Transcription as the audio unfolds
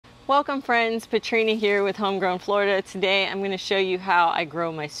Welcome friends, Patrina here with Homegrown Florida. Today I'm going to show you how I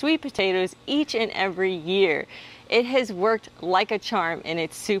grow my sweet potatoes each and every year. It has worked like a charm and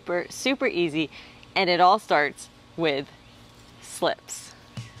it's super easy, and it all starts with slips.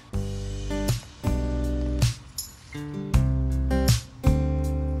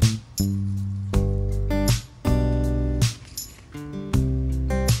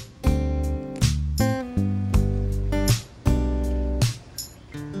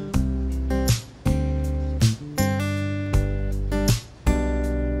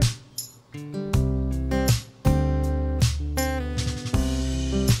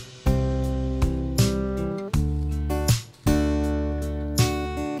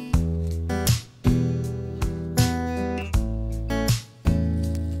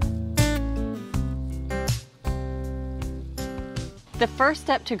 The first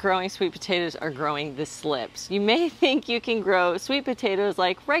step to growing sweet potatoes are growing the slips. You may think you can grow sweet potatoes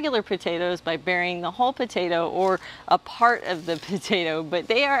like regular potatoes by burying the whole potato or a part of the potato, but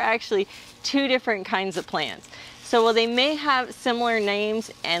they are actually two different kinds of plants. So while they may have similar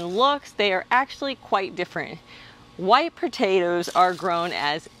names and looks, they are actually quite different. White potatoes are grown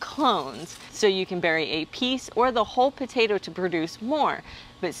as clones, so you can bury a piece or the whole potato to produce more.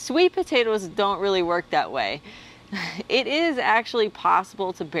 But sweet potatoes don't really work that way. It is actually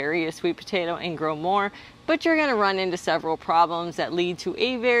possible to bury a sweet potato and grow more, but you're going to run into several problems that lead to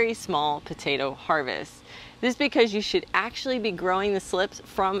a very small potato harvest. This is because you should actually be growing the slips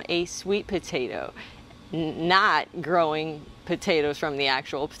from a sweet potato, not growing potatoes from the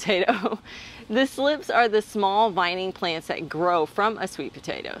actual potato. The slips are the small vining plants that grow from a sweet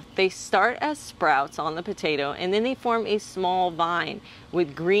potato. They start as sprouts on the potato and then they form a small vine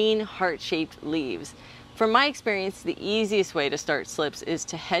with green heart-shaped leaves. From my experience, the easiest way to start slips is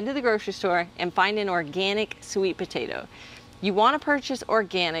to head to the grocery store and find an organic sweet potato. You want to purchase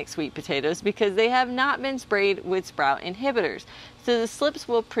organic sweet potatoes because they have not been sprayed with sprout inhibitors, so the slips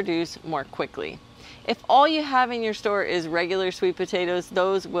will produce more quickly. If all you have in your store is regular sweet potatoes,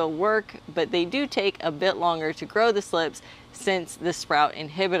 those will work, but they do take a bit longer to grow the slips since the sprout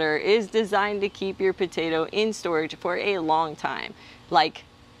inhibitor is designed to keep your potato in storage for a long time, like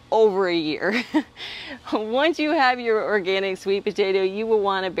over a year. Once you have your organic sweet potato, you will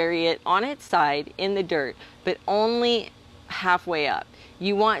want to bury it on its side in the dirt, but only halfway up.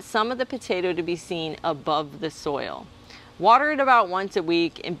 You want some of the potato to be seen above the soil. Water it about once a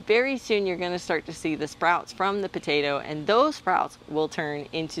week, and very soon you're going to start to see the sprouts from the potato, and those sprouts will turn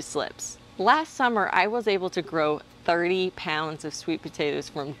into slips. Last summer, I was able to grow 30 pounds of sweet potatoes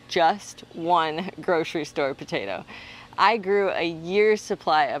from just one grocery store potato. I grew a year's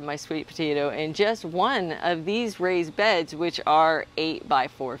supply of my sweet potato in just one of these raised beds, which are 8 by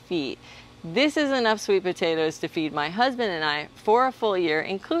 4 feet. This is enough sweet potatoes to feed my husband and I for a full year,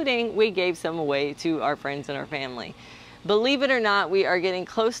 including we gave some away to our friends and our family. Believe it or not, we are getting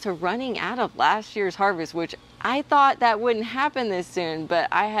close to running out of last year's harvest, which I thought that wouldn't happen this soon, but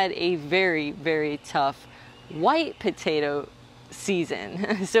I had a very tough white potato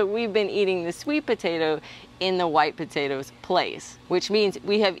season. So we've been eating the sweet potato in the white potatoes place, which means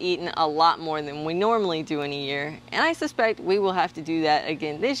we have eaten a lot more than we normally do in a year. And I suspect we will have to do that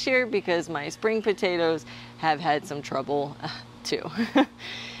again this year because my spring potatoes have had some trouble too.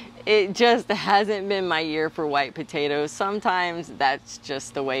 It just hasn't been my year for white potatoes. Sometimes that's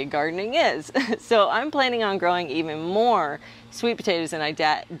just the way gardening is. So I'm planning on growing even more sweet potatoes than I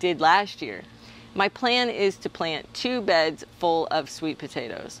did last year. My plan is to plant 2 beds full of sweet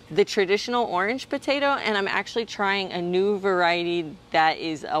potatoes. The traditional orange potato, and I'm actually trying a new variety that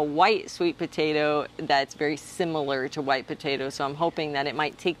is a white sweet potato that's very similar to white potatoes, so I'm hoping that it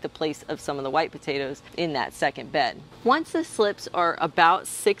might take the place of some of the white potatoes in that second bed. Once the slips are about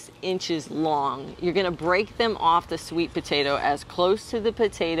 6 inches long, you're going to break them off the sweet potato as close to the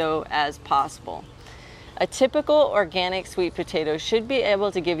potato as possible. A typical organic sweet potato should be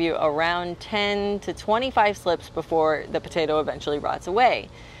able to give you around 10 to 25 slips before the potato eventually rots away.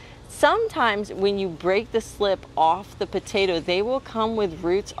 Sometimes when you break the slip off the potato, they will come with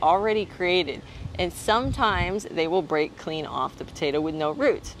roots already created, and sometimes they will break clean off the potato with no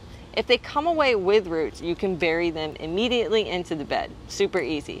roots. If they come away with roots, you can bury them immediately into the bed. Super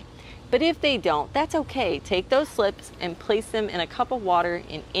easy. But if they don't, that's okay. Take those slips and place them in a cup of water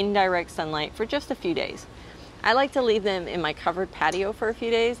in indirect sunlight for just a few days. I like to leave them in my covered patio for a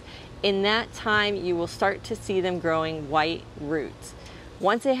few days. In that time, you will start to see them growing white roots.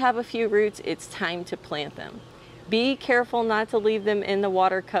 Once they have a few roots, it's time to plant them. Be careful not to leave them in the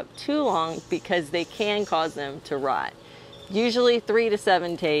water cup too long because they can cause them to rot. Usually 3 to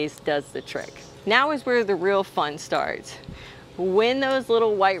 7 days does the trick. Now is where the real fun starts. When those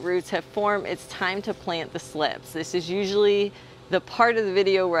little white roots have formed, it's time to plant the slips. This is usually the part of the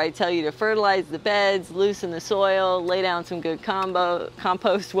video where I tell you to fertilize the beds, loosen the soil, lay down some good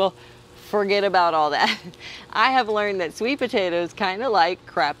compost. Well, forget about all that. I have learned that sweet potatoes kind of like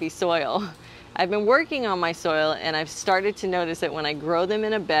crappy soil. I've been working on my soil and I've started to notice that when I grow them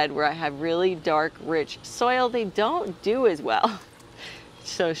in a bed where I have really dark, rich soil, they don't do as well.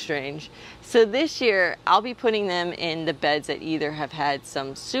 So strange. So this year I'll be putting them in the beds that either have had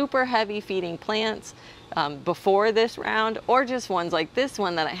some super heavy feeding plants before this round, or just ones like this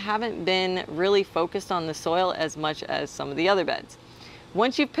one that I haven't been really focused on the soil as much as some of the other beds.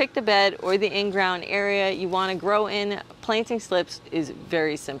 Once you've picked the bed or the in-ground area you want to grow in, planting slips is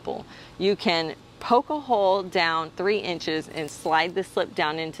very simple. You can poke a hole down 3 inches and slide the slip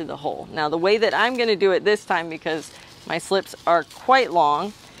down into the hole. Now the way that I'm going to do it this time, because my slips are quite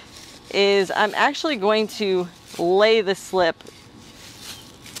long, is I'm actually going to lay the slip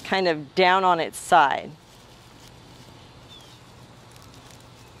kind of down on its side.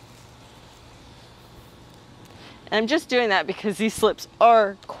 And I'm just doing that because these slips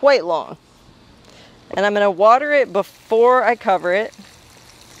are quite long. And I'm going to water it before I cover it.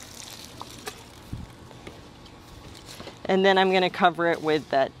 And then I'm going to cover it with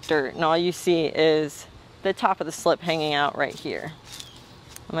that dirt. And all you see is the top of the slip hanging out right here.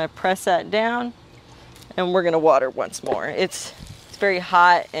 I'm going to press that down and we're going to water once more. It's very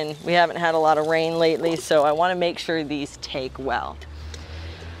hot and we haven't had a lot of rain lately, so I want to make sure these take well.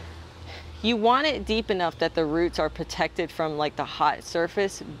 You want it deep enough that the roots are protected from like the hot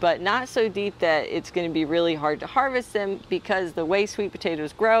surface, but not so deep that it's going to be really hard to harvest them, because the way sweet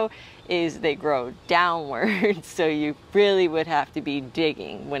potatoes grow is they grow downward. So you really would have to be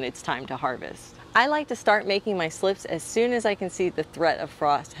digging when it's time to harvest. I like to start making my slips as soon as I can see the threat of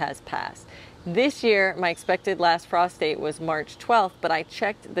frost has passed. This year, my expected last frost date was March 12th, but I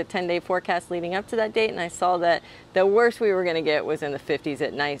checked the 10-day forecast leading up to that date and I saw that the worst we were going to get was in the 50s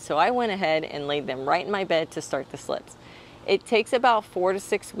at night. So I went ahead and laid them right in my bed to start the slips. It takes about 4 to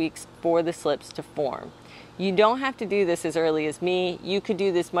 6 weeks for the slips to form. You don't have to do this as early as me. You could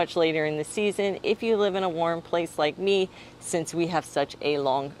do this much later in the season if you live in a warm place like me, since we have such a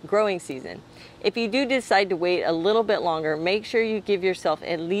long growing season. If you do decide to wait a little bit longer, make sure you give yourself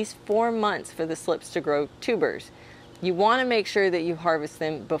at least 4 months for the slips to grow tubers. You want to make sure that you harvest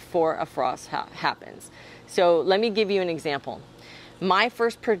them before a frost happens. So let me give you an example. My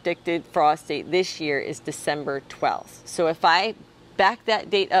first predicted frost date this year is December 12th. So if I back that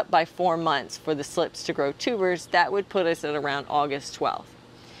date up by 4 months for the slips to grow tubers, that would put us at around August 12th.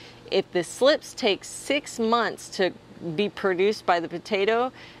 If the slips take 6 months to be produced by the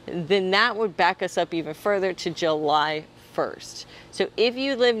potato, then that would back us up even further to July 1st. So if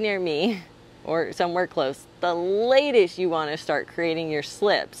you live near me or somewhere close, the latest you want to start creating your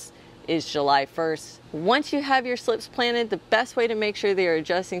slips is July 1st. Once you have your slips planted, the best way to make sure they are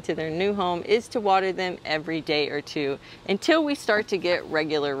adjusting to their new home is to water them every day or two until we start to get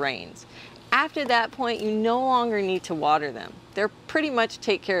regular rains. After that point, you no longer need to water them. They're pretty much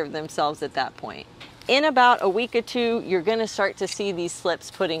take care of themselves at that point. In about a week or two, you're going to start to see these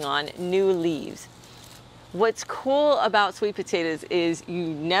slips putting on new leaves. What's cool about sweet potatoes is you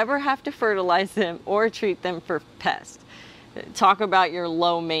never have to fertilize them or treat them for pests. Talk about your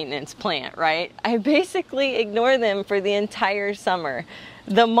low maintenance plant, right? I basically ignore them for the entire summer.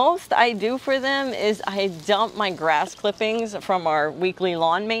 The most I do for them is I dump my grass clippings from our weekly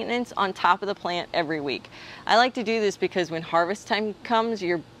lawn maintenance on top of the plant every week. I like to do this because when harvest time comes,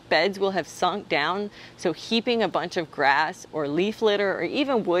 your beds will have sunk down, so heaping a bunch of grass or leaf litter or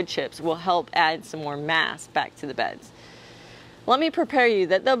even wood chips will help add some more mass back to the beds. Let me prepare you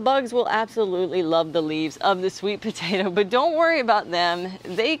that the bugs will absolutely love the leaves of the sweet potato, but don't worry about them.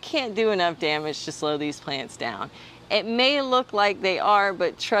 They can't do enough damage to slow these plants down. It may look like they are,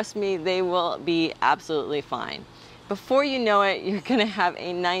 but trust me, they will be absolutely fine. Before you know it, you're gonna have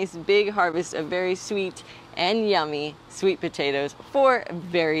a nice big harvest of very sweet and yummy sweet potatoes for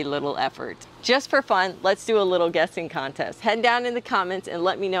very little effort. Just for fun, let's do a little guessing contest. Head down in the comments and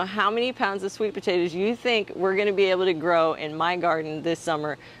let me know how many pounds of sweet potatoes you think we're going to be able to grow in my garden this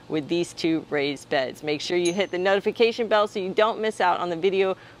summer with these 2 raised beds. Make sure you hit the notification bell so you don't miss out on the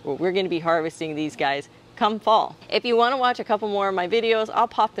video where we're going to be harvesting these guys come fall. If you want to watch a couple more of my videos, I'll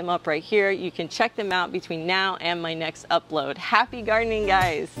pop them up right here. You can check them out between now and my next upload. Happy gardening,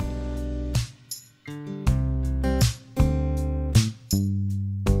 guys!